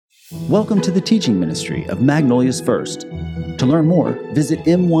Welcome to the teaching ministry of Magnolia's First. To learn more, visit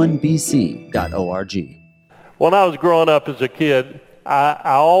m1bc.org. When I was growing up as a kid, I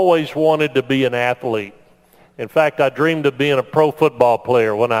always wanted to be an athlete. In fact, I dreamed of being a pro football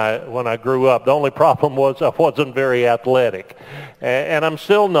player when I grew up. The only problem was I wasn't very athletic. And I'm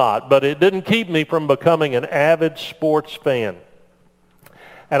still not, but it didn't keep me from becoming an avid sports fan.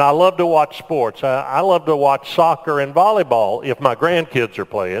 And I love to watch sports. I love to watch soccer and volleyball if my grandkids are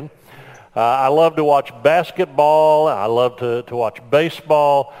playing. I love to watch basketball. I love to watch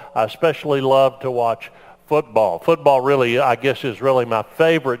baseball. I especially love to watch football. Football really, I guess, is really my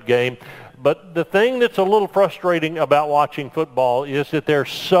favorite game. But the thing that's a little frustrating about watching football is that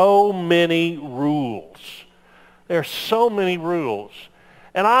there's so many rules. There's so many rules.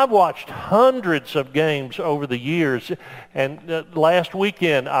 And I've watched hundreds of games over the years. And last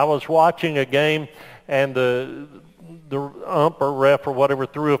weekend, I was watching a game, and the ump or ref or whatever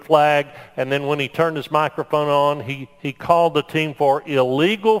threw a flag, and then when he turned his microphone on, he called the team for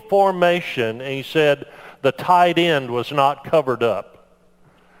illegal formation, and he said the tight end was not covered up.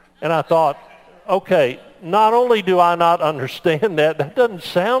 And I thought, okay, not only do I not understand that doesn't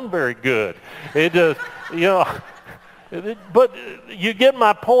sound very good. It just, but you get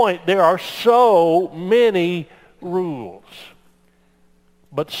my point. There are so many rules.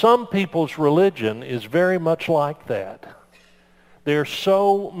 But some people's religion is very much like that. There are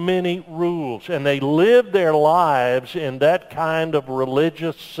so many rules, and they live their lives in that kind of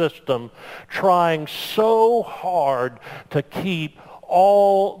religious system, trying so hard to keep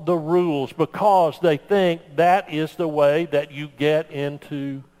all the rules because they think that is the way that you get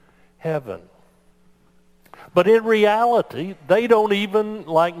into heaven. But in reality, they don't even,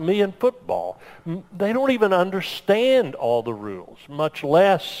 like me in football, they don't even understand all the rules, much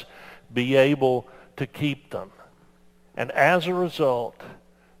less be able to keep them. And as a result,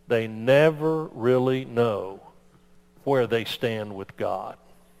 they never really know where they stand with God.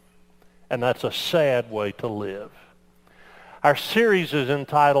 And that's a sad way to live. Our series is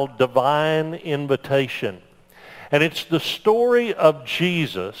entitled Divine Invitation. And it's the story of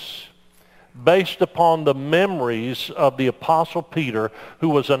Jesus based upon the memories of the Apostle Peter, who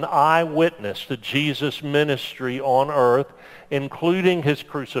was an eyewitness to Jesus' ministry on earth, including his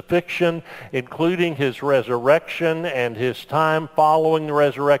crucifixion, including his resurrection, and his time following the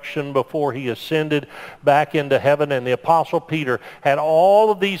resurrection before he ascended back into heaven. And the Apostle Peter had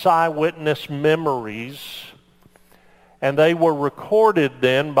all of these eyewitness memories, and they were recorded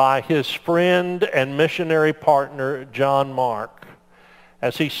then by his friend and missionary partner, John Mark,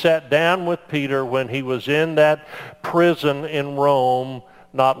 as he sat down with Peter when he was in that prison in Rome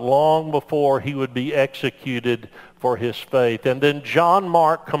not long before he would be executed for his faith. And then John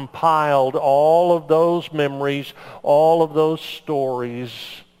Mark compiled all of those memories, all of those stories,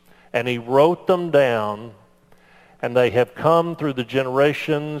 and he wrote them down, and they have come through the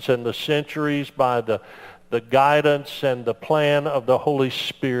generations and the centuries by the guidance and the plan of the Holy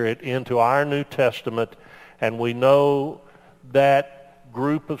Spirit into our New Testament, and we know that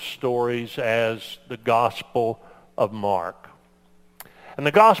group of stories as the Gospel of Mark. And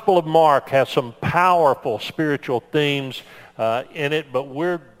the Gospel of Mark has some powerful spiritual themes in it, but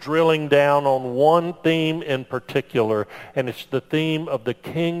we're drilling down on one theme in particular, and it's the theme of the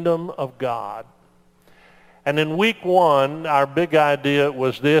kingdom of God. And in week one, our big idea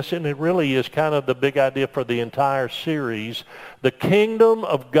was this, and it really is kind of the big idea for the entire series. The kingdom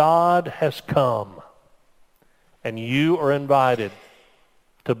of God has come, and you are invited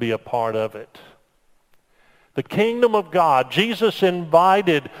to be a part of it. The kingdom of God. Jesus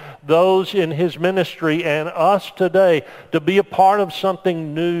invited those in his ministry and us today to be a part of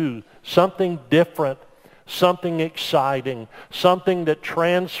something new, something different, something exciting, something that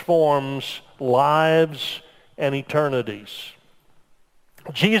transforms lives and eternities.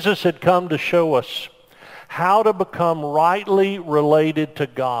 Jesus had come to show us how to become rightly related to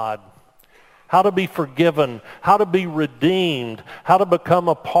God, how to be forgiven, how to be redeemed, how to become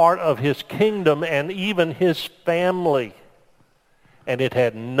a part of his kingdom and even his family. And it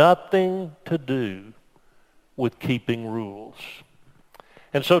had nothing to do with keeping rules.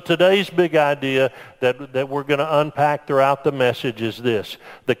 And so today's big idea that we're going to unpack throughout the message is this.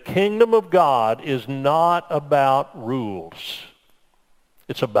 The kingdom of God is not about rules.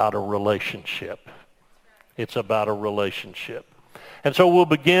 It's about a relationship. It's about a relationship. And so we'll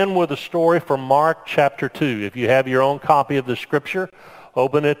begin with a story from Mark chapter 2. If you have your own copy of the scripture,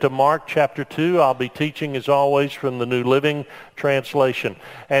 Open it to Mark chapter 2. I'll be teaching, as always, from the New Living Translation.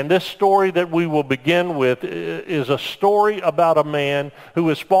 And this story that we will begin with is a story about a man who,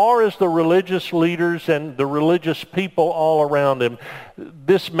 as far as the religious leaders and the religious people all around him,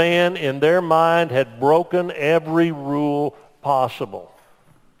 this man, in their mind, had broken every rule possible.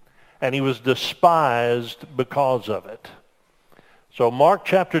 And he was despised because of it. So Mark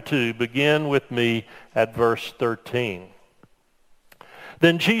chapter 2, begin with me at verse 13.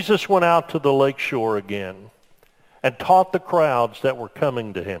 Then Jesus went out to the lake shore again and taught the crowds that were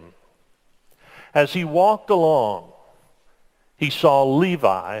coming to him. As he walked along, he saw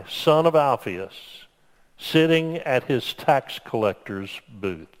Levi, son of Alphaeus, sitting at his tax collector's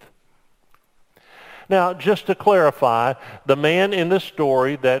booth. Now, just to clarify, the man in this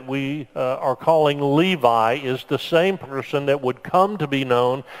story that we are calling Levi is the same person that would come to be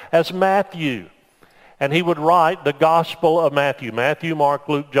known as Matthew. And he would write the Gospel of Matthew. Matthew, Mark,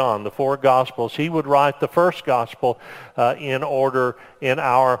 Luke, John, the four Gospels. He would write the first Gospel in order in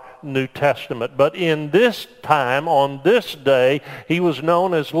our New Testament. But in this time, on this day, he was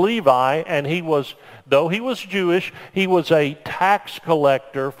known as Levi, and he was, though he was Jewish, he was a tax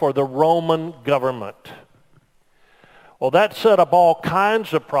collector for the Roman government. Well, that set up all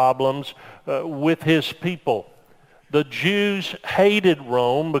kinds of problems with his people. The Jews hated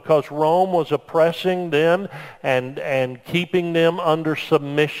Rome because Rome was oppressing them and keeping them under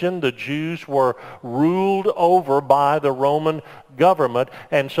submission. The Jews were ruled over by the Roman government.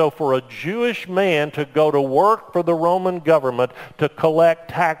 And so for a Jewish man to go to work for the Roman government to collect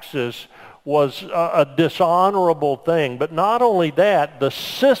taxes was a dishonorable thing. But not only that, the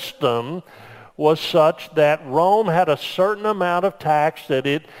system was such that Rome had a certain amount of tax that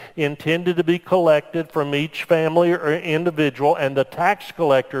it intended to be collected from each family or individual, and the tax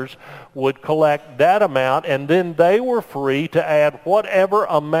collectors would collect that amount, and then they were free to add whatever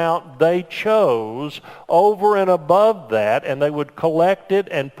amount they chose over and above that, and they would collect it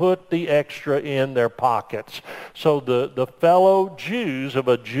and put the extra in their pockets. So the fellow Jews of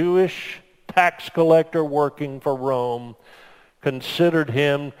a Jewish tax collector working for Rome considered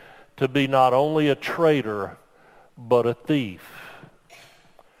him to be not only a traitor, but a thief.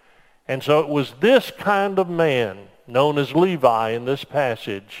 And so it was this kind of man, known as Levi in this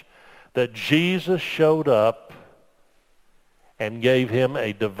passage, that Jesus showed up and gave him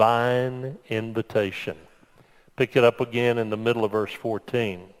a divine invitation. Pick it up again in the middle of verse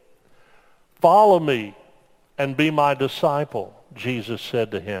 14. "Follow me and be my disciple," Jesus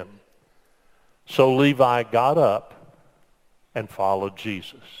said to him. So Levi got up and followed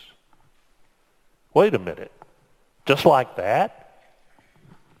Jesus. Wait a minute. Just like that?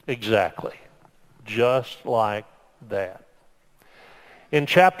 Exactly. Just like that. In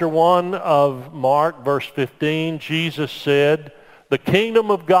chapter 1 of Mark, verse 15, Jesus said, "The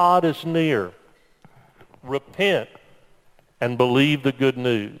kingdom of God is near. Repent and believe the good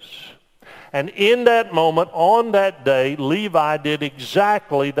news." And in that moment, on that day, Levi did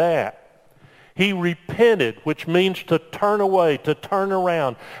exactly that. He repented, which means to turn away, to turn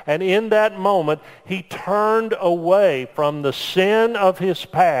around. And in that moment, he turned away from the sin of his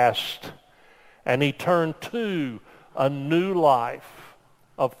past, and he turned to a new life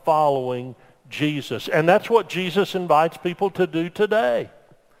of following Jesus. And that's what Jesus invites people to do today.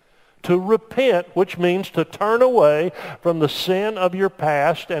 To repent, which means to turn away from the sin of your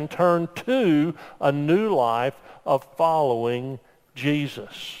past and turn to a new life of following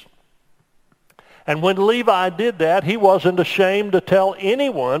Jesus. And when Levi did that, he wasn't ashamed to tell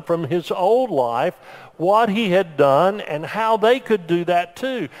anyone from his old life what he had done and how they could do that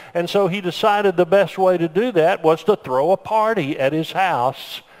too. And so he decided the best way to do that was to throw a party at his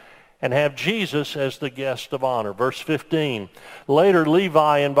house and have Jesus as the guest of honor. Verse 15, later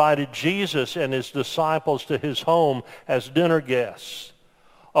Levi invited Jesus and his disciples to his home as dinner guests,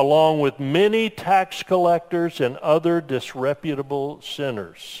 along with many tax collectors and other disreputable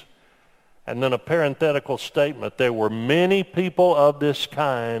sinners. And then a parenthetical statement, there were many people of this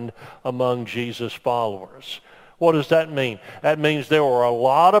kind among Jesus' followers. What does that mean? That means there were a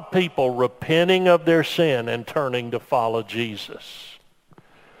lot of people repenting of their sin and turning to follow Jesus,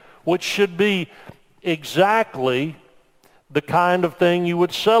 which should be exactly the kind of thing you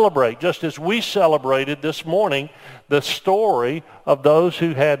would celebrate, just as we celebrated this morning the story of those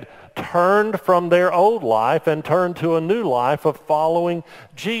who had turned from their old life and turned to a new life of following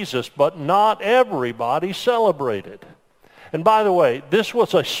Jesus. But not everybody celebrated. And by the way, this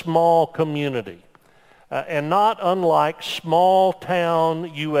was a small community. And not unlike small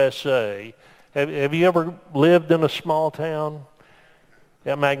town USA. Have you ever lived in a small town?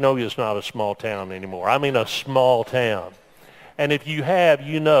 Yeah, Magnolia's not a small town anymore. I mean a small town. And if you have,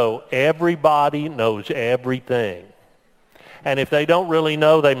 you know everybody knows everything. And if they don't really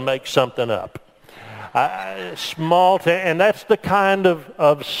know, they make something up. And that's the kind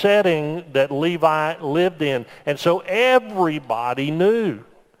of setting that Levi lived in. And so everybody knew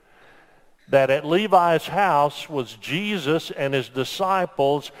that at Levi's house was Jesus and his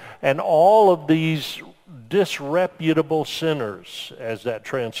disciples and all of these disreputable sinners, as that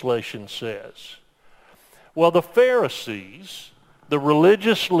translation says. Well, the Pharisees, the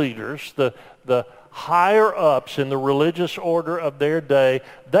religious leaders, the higher ups in the religious order of their day,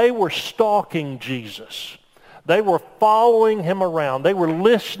 they were stalking Jesus. They were following him around. They were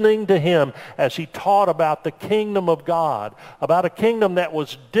listening to him as he taught about the kingdom of God, about a kingdom that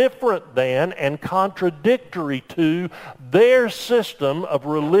was different than and contradictory to their system of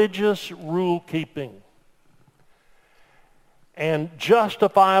religious rule-keeping. And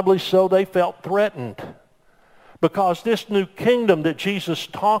justifiably so, they felt threatened, because this new kingdom that Jesus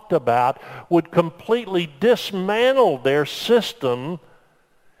talked about would completely dismantle their system,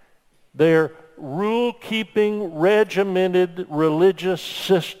 their rule-keeping, regimented religious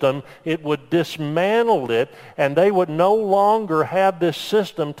system. It would dismantle it, and they would no longer have this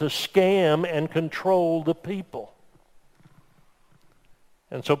system to scam and control the people.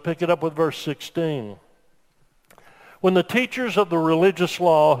 And so pick it up with verse 16. When the teachers of the religious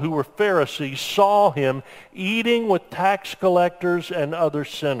law, who were Pharisees, saw him eating with tax collectors and other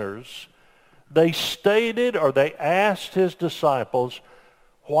sinners, they asked his disciples,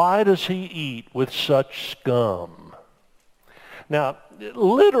 "Why does he eat with such scum?" Now,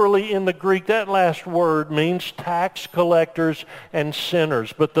 literally in the Greek, that last word means tax collectors and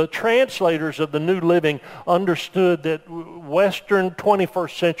sinners. But the translators of the New Living understood that Western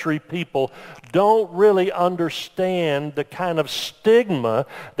 21st century people don't really understand the kind of stigma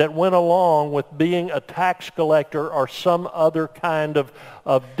that went along with being a tax collector or some other kind of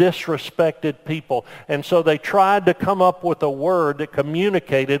disrespected people. And so they tried to come up with a word that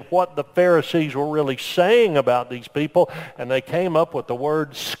communicated what the Pharisees were really saying about these people, and they came up with the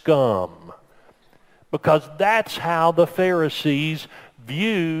word scum, because that's how the Pharisees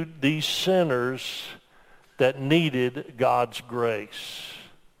viewed these sinners that needed God's grace.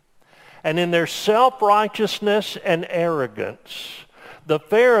 And in their self-righteousness and arrogance, the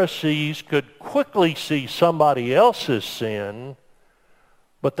Pharisees could quickly see somebody else's sin,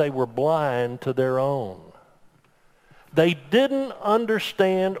 but they were blind to their own. They didn't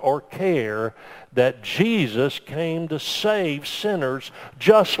understand or care that Jesus came to save sinners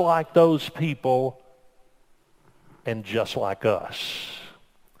just like those people and just like us.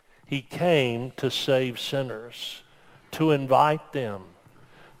 He came to save sinners, to invite them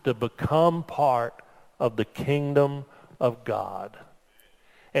to become part of the kingdom of God.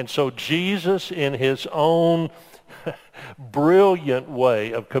 And so Jesus, in his own brilliant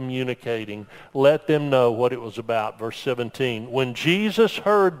way of communicating, let them know what it was about. Verse 17, when Jesus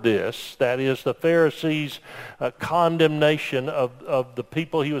heard this, that is the Pharisees' condemnation of the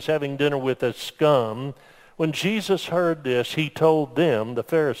people he was having dinner with as scum, when Jesus heard this, he told them, the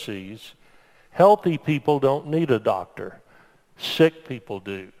Pharisees, healthy people don't need a doctor. Sick people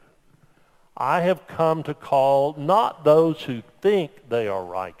do. I have come to call not those who think they are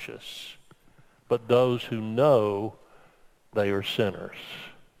righteous, but those who know they are sinners.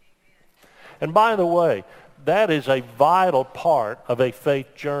 And by the way, that is a vital part of a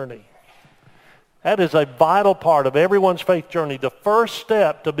faith journey. That is a vital part of everyone's faith journey. The first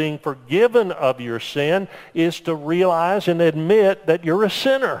step to being forgiven of your sin is to realize and admit that you're a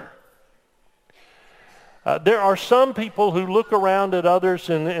sinner. There are some people who look around at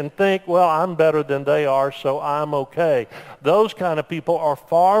others and think, well, I'm better than they are, so I'm okay. Those kind of people are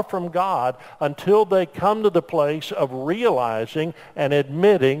far from God until they come to the place of realizing and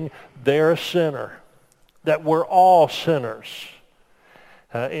admitting they're a sinner, that we're all sinners.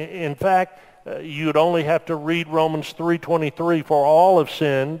 In fact, you'd only have to read Romans 3:23, for all have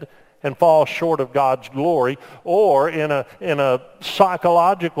sinned and fall short of God's glory. Or in a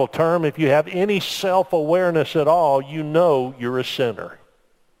psychological term, if you have any self-awareness at all, you know you're a sinner.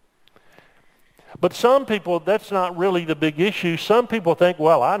 But some people, that's not really the big issue. Some people think,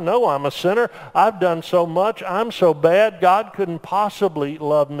 well, I know I'm a sinner. I've done so much. I'm so bad. God couldn't possibly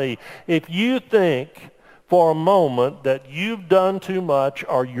love me. If you think for a moment that you've done too much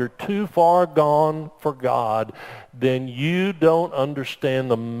or you're too far gone for God, then you don't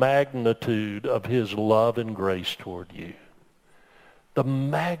understand the magnitude of his love and grace toward you. The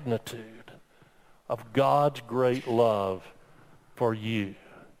magnitude of God's great love for you.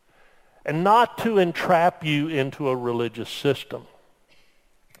 And not to entrap you into a religious system.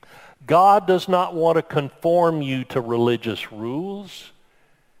 God does not want to conform you to religious rules.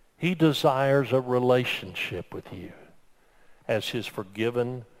 He desires a relationship with you as his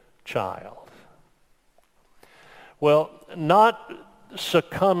forgiven child. Well, not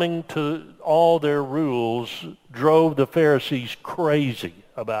succumbing to all their rules drove the Pharisees crazy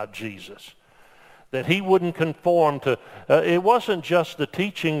about Jesus. That he wouldn't conform to, it wasn't just the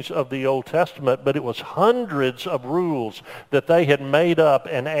teachings of the Old Testament, but it was hundreds of rules that they had made up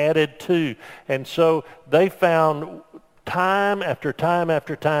and added to. And so they found time after time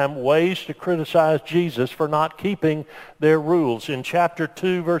after time ways to criticize Jesus for not keeping their rules. In chapter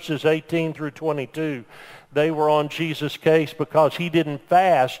 2, verses 18 through 22, they were on Jesus' case because he didn't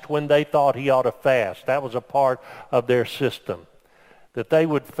fast when they thought he ought to fast. That was a part of their system, that they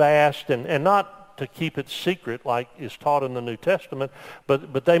would fast and not to keep it secret like is taught in the New Testament,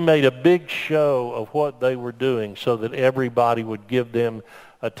 but they made a big show of what they were doing so that everybody would give them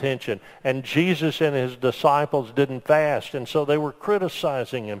attention. And Jesus and his disciples didn't fast, and so they were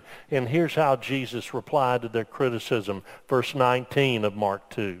criticizing him. And here's how Jesus replied to their criticism, verse 19 of Mark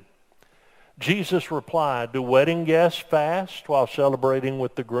 2. Jesus replied, "Do wedding guests fast while celebrating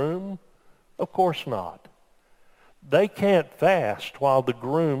with the groom? Of course not. They can't fast while the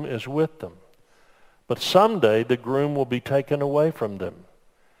groom is with them. But someday the groom will be taken away from them,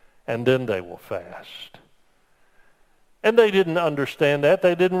 and then they will fast." And they didn't understand that.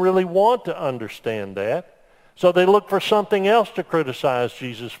 They didn't really want to understand that. So they looked for something else to criticize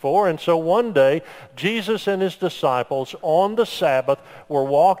Jesus for. And so one day, Jesus and his disciples on the Sabbath were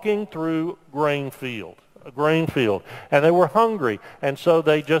walking through a grain field. And they were hungry. And so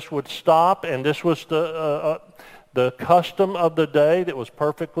they just would stop, and this was the custom of the day that was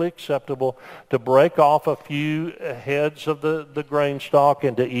perfectly acceptable, to break off a few heads of the grain stalk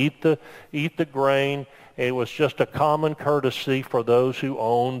and to eat the grain. It was just a common courtesy for those who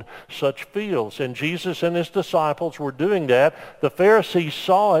owned such fields. And Jesus and his disciples were doing that. The Pharisees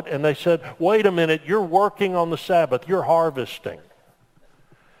saw it and they said, "Wait a minute, you're working on the Sabbath, you're harvesting."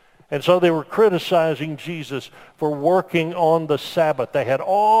 And so they were criticizing Jesus for working on the Sabbath. They had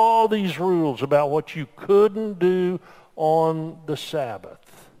all these rules about what you couldn't do on the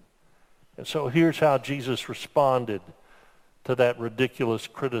Sabbath. And so here's how Jesus responded to that ridiculous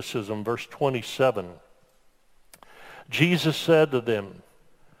criticism. Verse 27. Jesus said to them,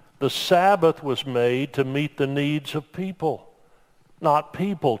 "The Sabbath was made to meet the needs of people, not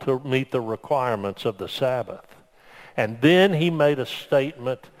people to meet the requirements of the Sabbath." And then he made a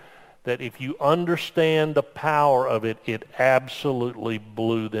statement that if you understand the power of it, it absolutely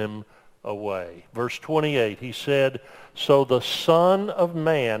blew them away. Verse 28, he said, "So the Son of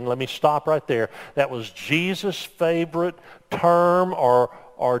Man," let me stop right there. That was Jesus' favorite term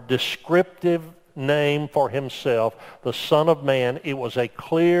or descriptive name for himself, the Son of Man. It was a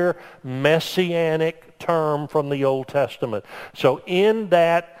clear messianic term from the Old Testament. So in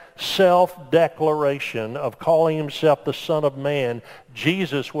that self-declaration of calling himself the Son of Man,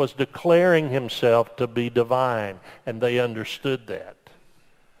 Jesus was declaring himself to be divine, and they understood that.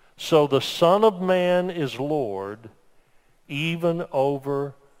 So the Son of Man is Lord even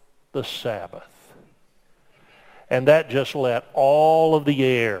over the Sabbath. And that just let all of the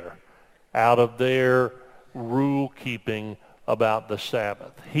air out of their rule-keeping about the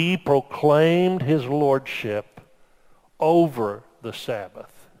Sabbath. He proclaimed his lordship over the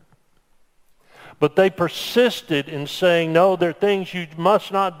Sabbath. But they persisted in saying, no, there are things you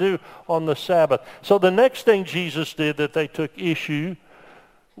must not do on the Sabbath. So the next thing Jesus did that they took issue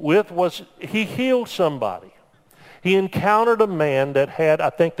with was he healed somebody. He encountered a man that had, I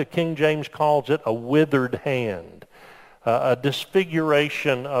think the King James calls it, a withered hand. A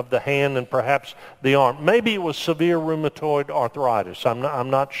disfiguration of the hand and perhaps the arm. Maybe it was severe rheumatoid arthritis. I'm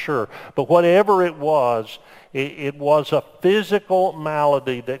not sure. But whatever it was a physical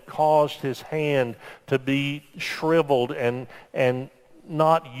malady that caused his hand to be shriveled and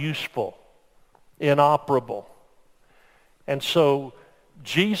not useful, inoperable. And so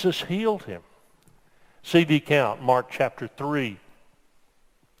Jesus healed him. See the account, Mark chapter 3.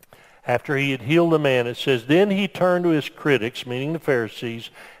 After he had healed the man, it says, then he turned to his critics, meaning the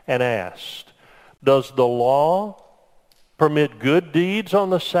Pharisees, and asked, does the law permit good deeds on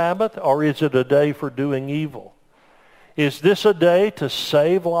the Sabbath, or is it a day for doing evil? Is this a day to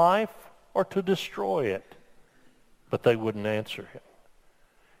save life or to destroy it? But they wouldn't answer him.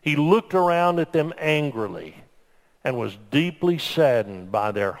 He looked around at them angrily and was deeply saddened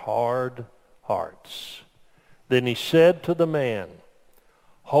by their hard hearts. Then he said to the man,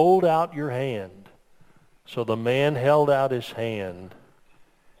 hold out your hand. So the man held out his hand,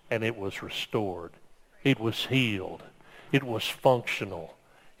 and it was restored. It was healed. It was functional.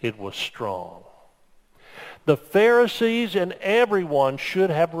 it was strong. The Pharisees and everyone should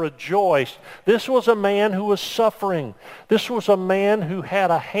have rejoiced. This was a man who was suffering. This was a man who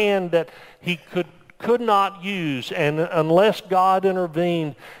had a hand that he could not use, and unless God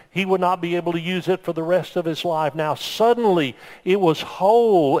intervened, he would not be able to use it for the rest of his life. Now suddenly it was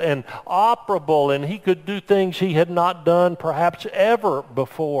whole and operable, and he could do things he had not done perhaps ever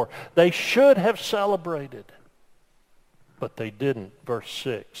before. They should have celebrated, but they didn't. Verse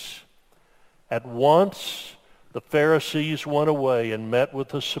 6. At once the Pharisees went away and met with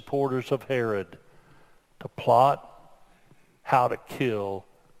the supporters of Herod to plot how to kill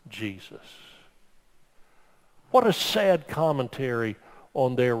Jesus. What a sad commentary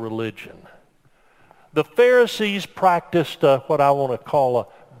on their religion. The Pharisees practiced what I want to call a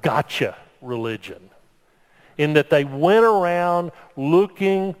gotcha religion, in that they went around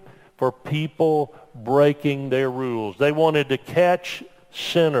looking for people breaking their rules. They wanted to catch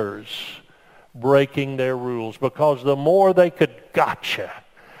sinners breaking their rules, because the more they could gotcha,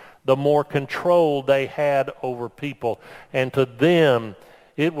 the more control they had over people. And to them,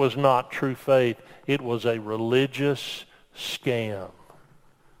 it was not true faith. It was a religious scam.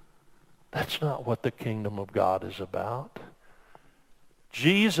 That's not what the kingdom of God is about.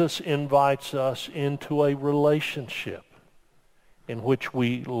 Jesus invites us into a relationship in which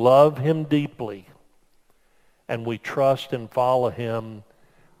we love him deeply and we trust and follow him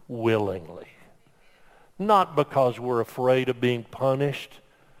willingly. Not because we're afraid of being punished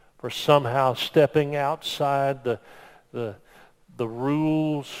for somehow stepping outside the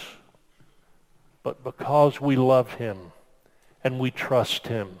rules, but because we love him and we trust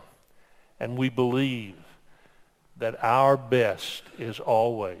him and we believe that our best is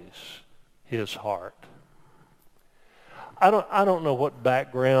always his heart. I don't know what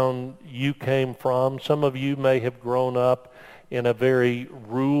background you came from. Some of you may have grown up in a very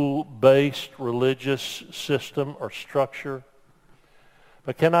rule-based religious system or structure.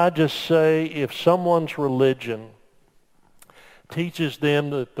 But can I just say, if someone's religion teaches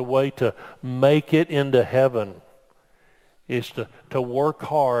them that the way to make it into heaven is to work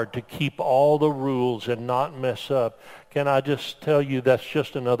hard to keep all the rules and not mess up, can I just tell you that's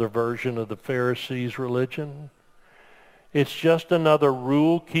just another version of the Pharisees' religion? It's just another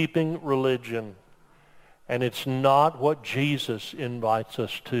rule-keeping religion. And it's not what Jesus invites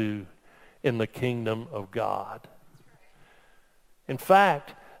us to in the kingdom of God. In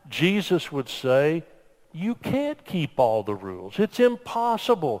fact, Jesus would say, you can't keep all the rules. It's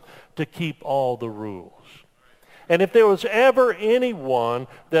impossible to keep all the rules. And if there was ever anyone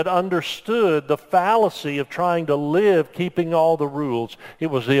that understood the fallacy of trying to live keeping all the rules, it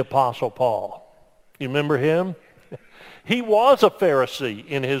was the Apostle Paul. You remember him? He was a Pharisee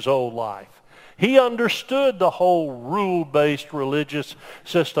in his old life. He understood the whole rule-based religious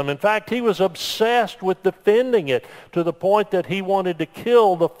system. In fact, he was obsessed with defending it to the point that he wanted to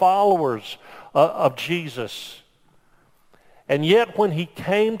kill the followers of Jesus. And yet when he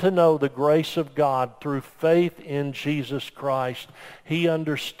came to know the grace of God through faith in Jesus Christ, he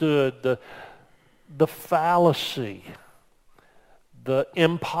understood the fallacy, the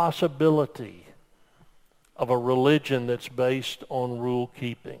impossibility of a religion that's based on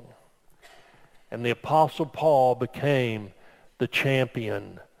rule-keeping. And the Apostle Paul became the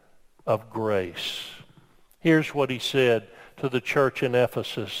champion of grace. Here's what he said to the church in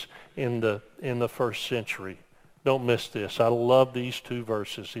Ephesus in the first century. Don't miss this. I love these two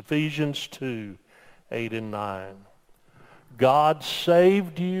verses. Ephesians 2, 8 and 9. God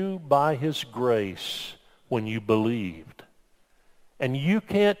saved you by his grace when you believed. And you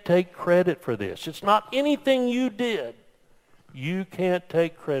can't take credit for this. It's not anything you did. You can't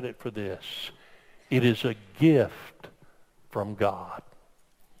take credit for this. It is a gift from God.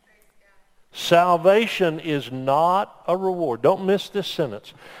 Salvation is not a reward. Don't miss this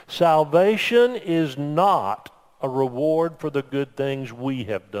sentence. Salvation is not a reward for the good things we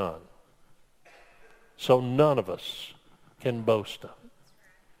have done. So none of us can boast of it.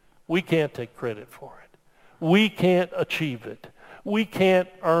 We can't take credit for it. We can't achieve it. We can't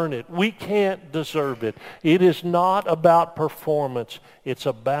earn it. We can't deserve it. It is not about performance. It's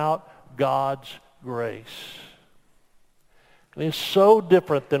about God's grace. And it's so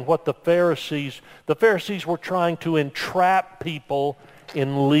different than what the Pharisees were trying to entrap people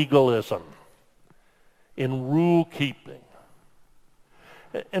in legalism, in rule keeping.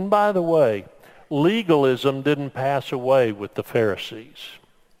 And by the way, legalism didn't pass away with the Pharisees.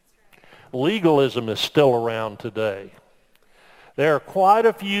 Legalism is still around today. There are quite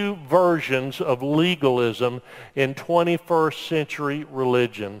a few versions of legalism in 21st century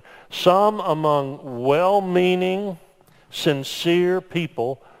religion. Some among well-meaning, sincere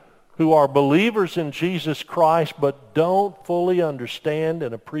people who are believers in Jesus Christ but don't fully understand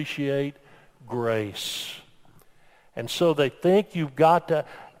and appreciate grace. And so they think you've got to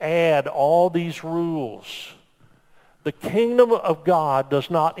add all these rules. The kingdom of God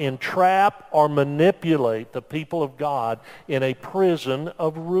does not entrap or manipulate the people of God in a prison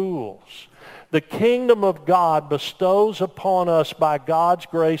of rules. The kingdom of God bestows upon us by God's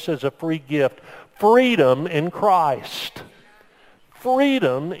grace as a free gift freedom in Christ.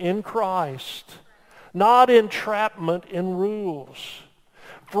 Freedom in Christ. Not entrapment in rules.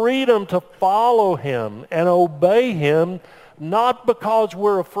 Freedom to follow him and obey him, not because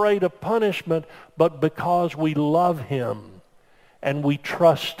we're afraid of punishment, but because we love him and we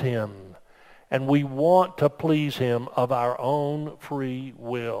trust him and we want to please him of our own free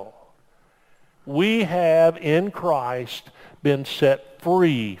will. We have in Christ been set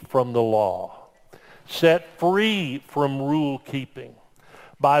free from the law, set free from rule keeping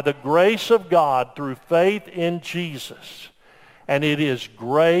by the grace of God through faith in Jesus. And it is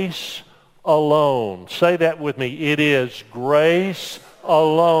grace alone. Say that with me. It is grace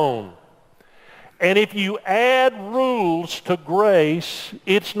alone. And if you add rules to grace,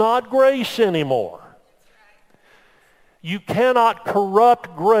 it's not grace anymore. You cannot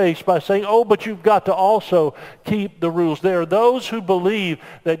corrupt grace by saying, oh, but you've got to also keep the rules. There are those who believe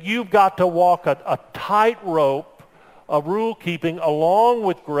that you've got to walk a tightrope of rule keeping along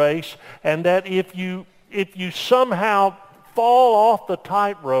with grace, and that if you somehow fall off the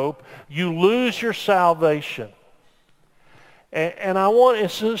tightrope, you lose your salvation. And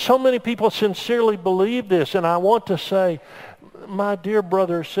so many people sincerely believe this, and I want to say, my dear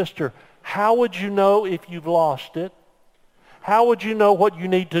brother or sister, how would you know if you've lost it? How would you know what you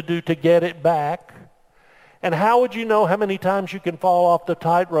need to do to get it back? And how would you know how many times you can fall off the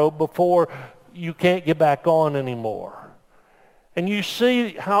tightrope before you can't get back on anymore? And you see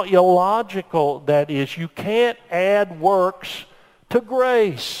how illogical that is. You can't add works to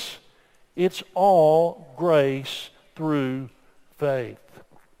grace. It's all grace through faith.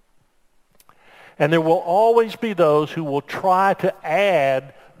 And there will always be those who will try to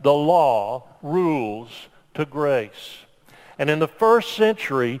add the law, rules, to grace. And in the first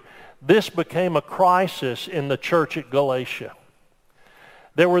century, this became a crisis in the church at Galatia.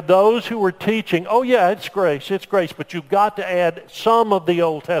 There were those who were teaching, oh yeah, it's grace, but you've got to add some of the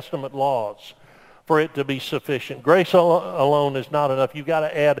Old Testament laws for it to be sufficient. Grace alone is not enough. You've got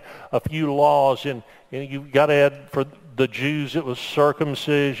to add a few laws, and you've got to add for the Jews it was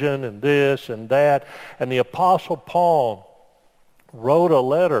circumcision and this and that. And the Apostle Paul wrote a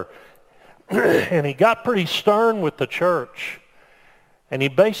letter, and he got pretty stern with the church. And he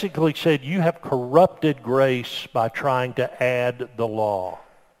basically said, you have corrupted grace by trying to add the law.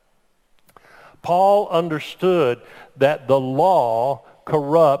 Paul understood that the law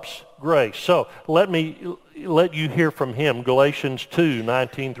corrupts grace. So let you hear from him, Galatians 2,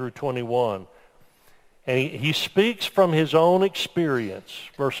 19 through 21. And he speaks from his own experience,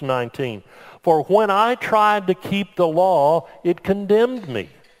 verse 19. For when I tried to keep the law, it condemned me.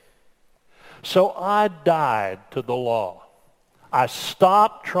 So I died to the law. I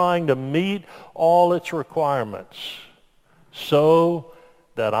stopped trying to meet all its requirements so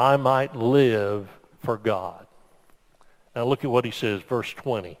that I might live for God. Now look at what he says, verse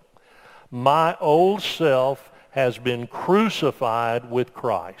 20. My old self has been crucified with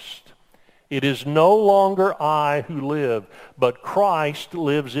Christ. It is no longer I who live, but Christ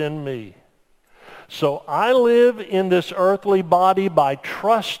lives in me. So I live in this earthly body by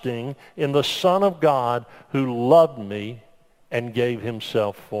trusting in the Son of God who loved me and gave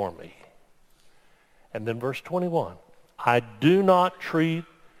himself for me. And then verse 21, I do not treat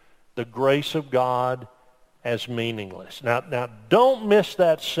the grace of God as meaningless. Now don't miss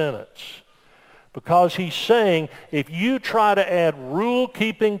that sentence, because he's saying if you try to add rule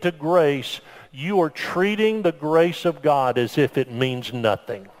keeping to grace, you are treating the grace of God as if it means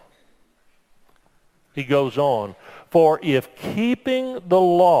nothing. He goes on, for if keeping the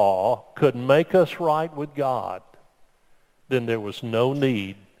law could make us right with God, then there was no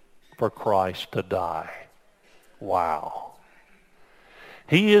need for Christ to die. Wow.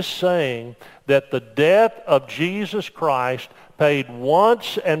 He is saying that the death of Jesus Christ paid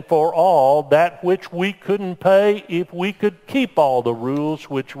once and for all that which we couldn't pay if we could keep all the rules,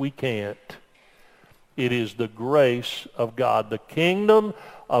 which we can't. It is the grace of God. The kingdom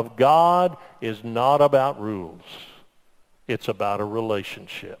of God is not about rules. It's about a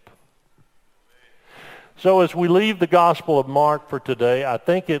relationship. So as we leave the Gospel of Mark for today, I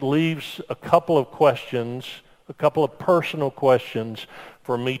think it leaves a couple of questions, a couple of personal questions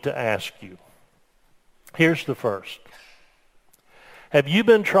for me to ask you. Here's the first. Have you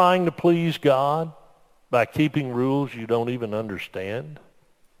been trying to please God by keeping rules you don't even understand?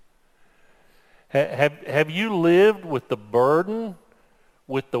 Have you lived with the burden,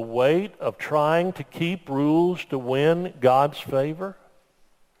 with the weight of trying to keep rules to win God's favor?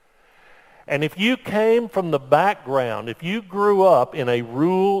 And if you came from the background, if you grew up in a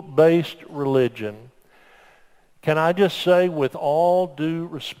rule-based religion, can I just say with all due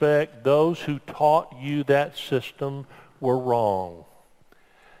respect, those who taught you that system were wrong.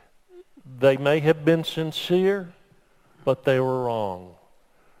 They may have been sincere, but they were wrong.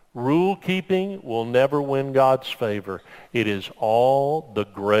 Rule keeping will never win God's favor. It is all the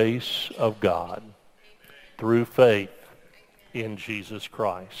grace of God through faith in Jesus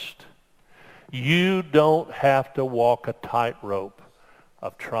Christ. You don't have to walk a tightrope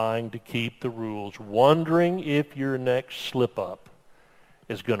of trying to keep the rules, wondering if your next slip up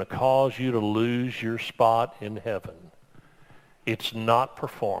is going to cause you to lose your spot in heaven. It's not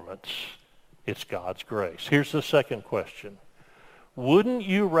performance. It's God's grace. Here's the second question. Wouldn't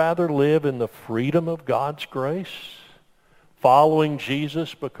you rather live in the freedom of God's grace, following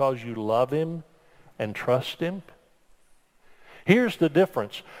Jesus because you love him and trust him? Here's the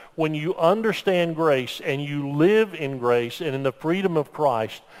difference. When you understand grace and you live in grace and in the freedom of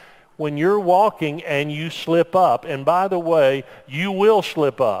Christ, when you're walking and you slip up, and by the way, you will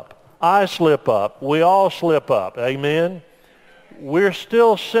slip up. I slip up. We all slip up. Amen? We're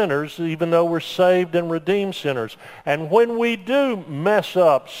still sinners, even though we're saved and redeemed sinners. And when we do mess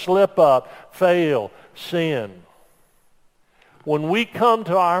up, slip up, fail, sin, when we come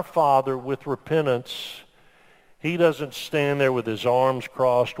to our Father with repentance, he doesn't stand there with his arms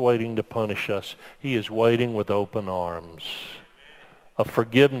crossed waiting to punish us. He is waiting with open arms of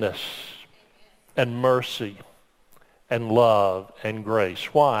forgiveness and mercy and love and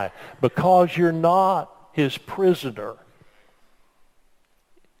grace. Why? Because you're not his prisoner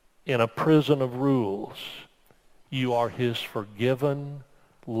in a prison of rules. You are his forgiven,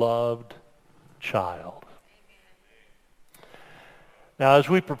 loved child. Now, as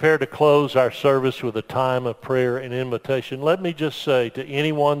we prepare to close our service with a time of prayer and invitation, let me just say to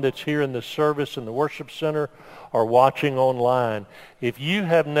anyone that's here in this service in the worship center or watching online, if you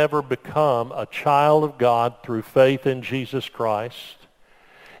have never become a child of God through faith in Jesus Christ,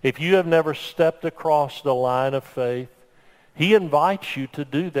 if you have never stepped across the line of faith, he invites you to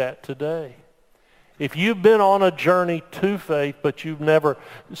do that today. If you've been on a journey to faith, but you've never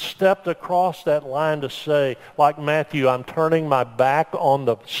stepped across that line to say, like Matthew, I'm turning my back on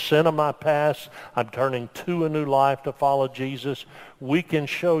the sin of my past, I'm turning to a new life to follow Jesus, we can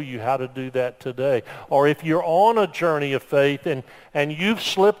show you how to do that today. Or if you're on a journey of faith and you've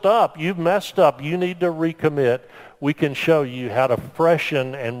slipped up, you've messed up, you need to recommit, we can show you how to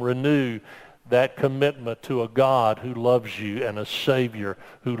freshen and renew that commitment to a God who loves you and a Savior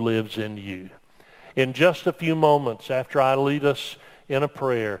who lives in you. In just a few moments after I lead us in a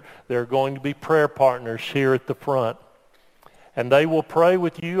prayer, there are going to be prayer partners here at the front, and they will pray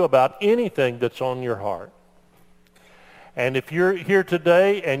with you about anything that's on your heart. And if you're here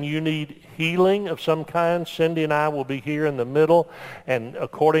today and you need healing of some kind, Cindy and I will be here in the middle. And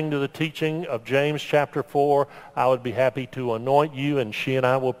according to the teaching of James chapter 4, I would be happy to anoint you, and she and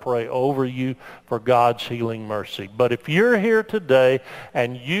I will pray over you for God's healing mercy. But if you're here today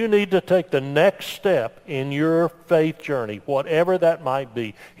and you need to take the next step in your faith journey, whatever that might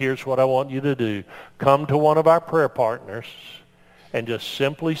be, here's what I want you to do. Come to one of our prayer partners and just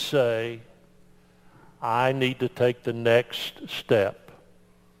simply say, I need to take the next step.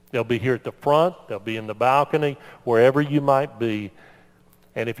 They'll be here at the front. They'll be in the balcony, wherever you might be.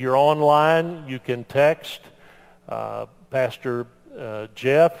 And if you're online, you can text Pastor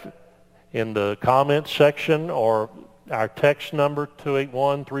Jeff in the comments section, or our text number,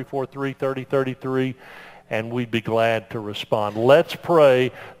 281-343-3033, and we'd be glad to respond. Let's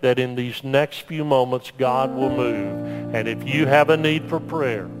pray that in these next few moments, God will move. And if you have a need for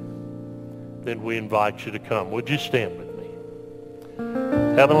prayer, then we invite you to come. Would you stand with me?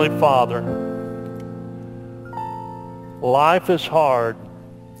 Heavenly Father, life is hard,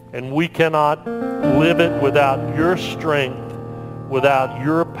 and we cannot live it without your strength, without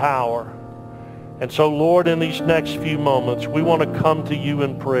your power. And so, Lord, in these next few moments, we want to come to you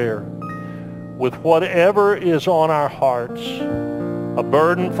in prayer with whatever is on our hearts, a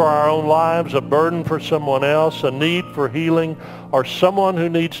burden for our own lives, a burden for someone else, a need for healing, or someone who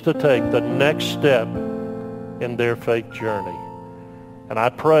needs to take the next step in their faith journey. And I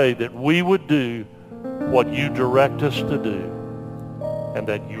pray that we would do what you direct us to do, and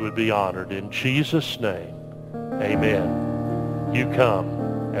that you would be honored. In Jesus' name, amen. You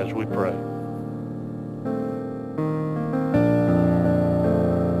come as we pray.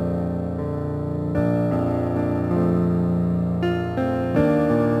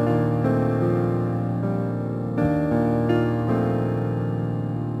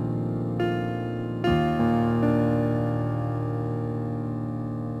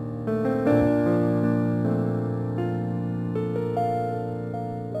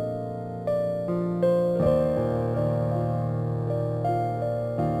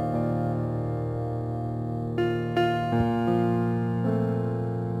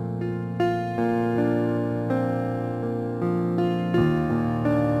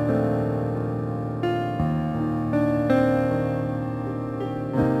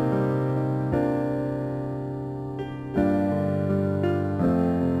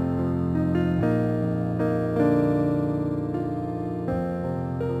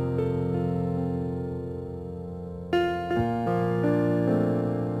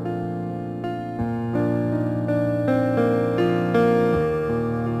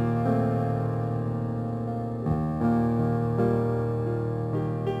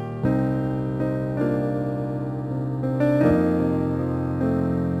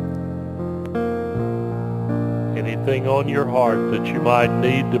 anything on your heart that you might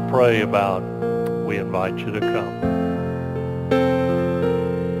need to pray about, we invite you to come.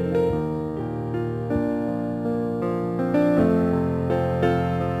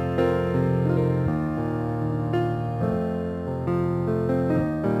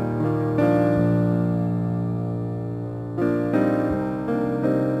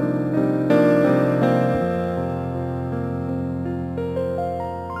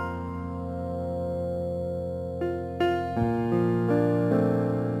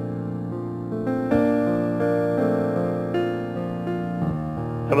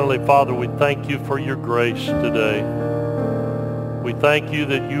 Heavenly Father, we thank you for your grace today. We thank you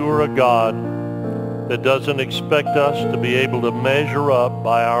that you are a God that doesn't expect us to be able to measure up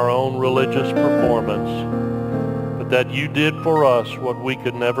by our own religious performance, but that you did for us what we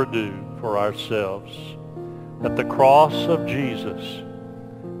could never do for ourselves. That the cross of Jesus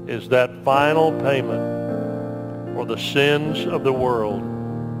is that final payment for the sins of the world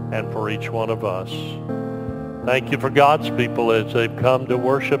and for each one of us. Thank you for God's people as they've come to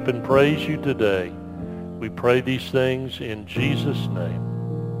worship and praise you today. We pray these things in Jesus'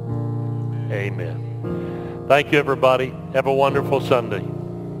 name. Amen. Thank you, everybody. Have a wonderful Sunday.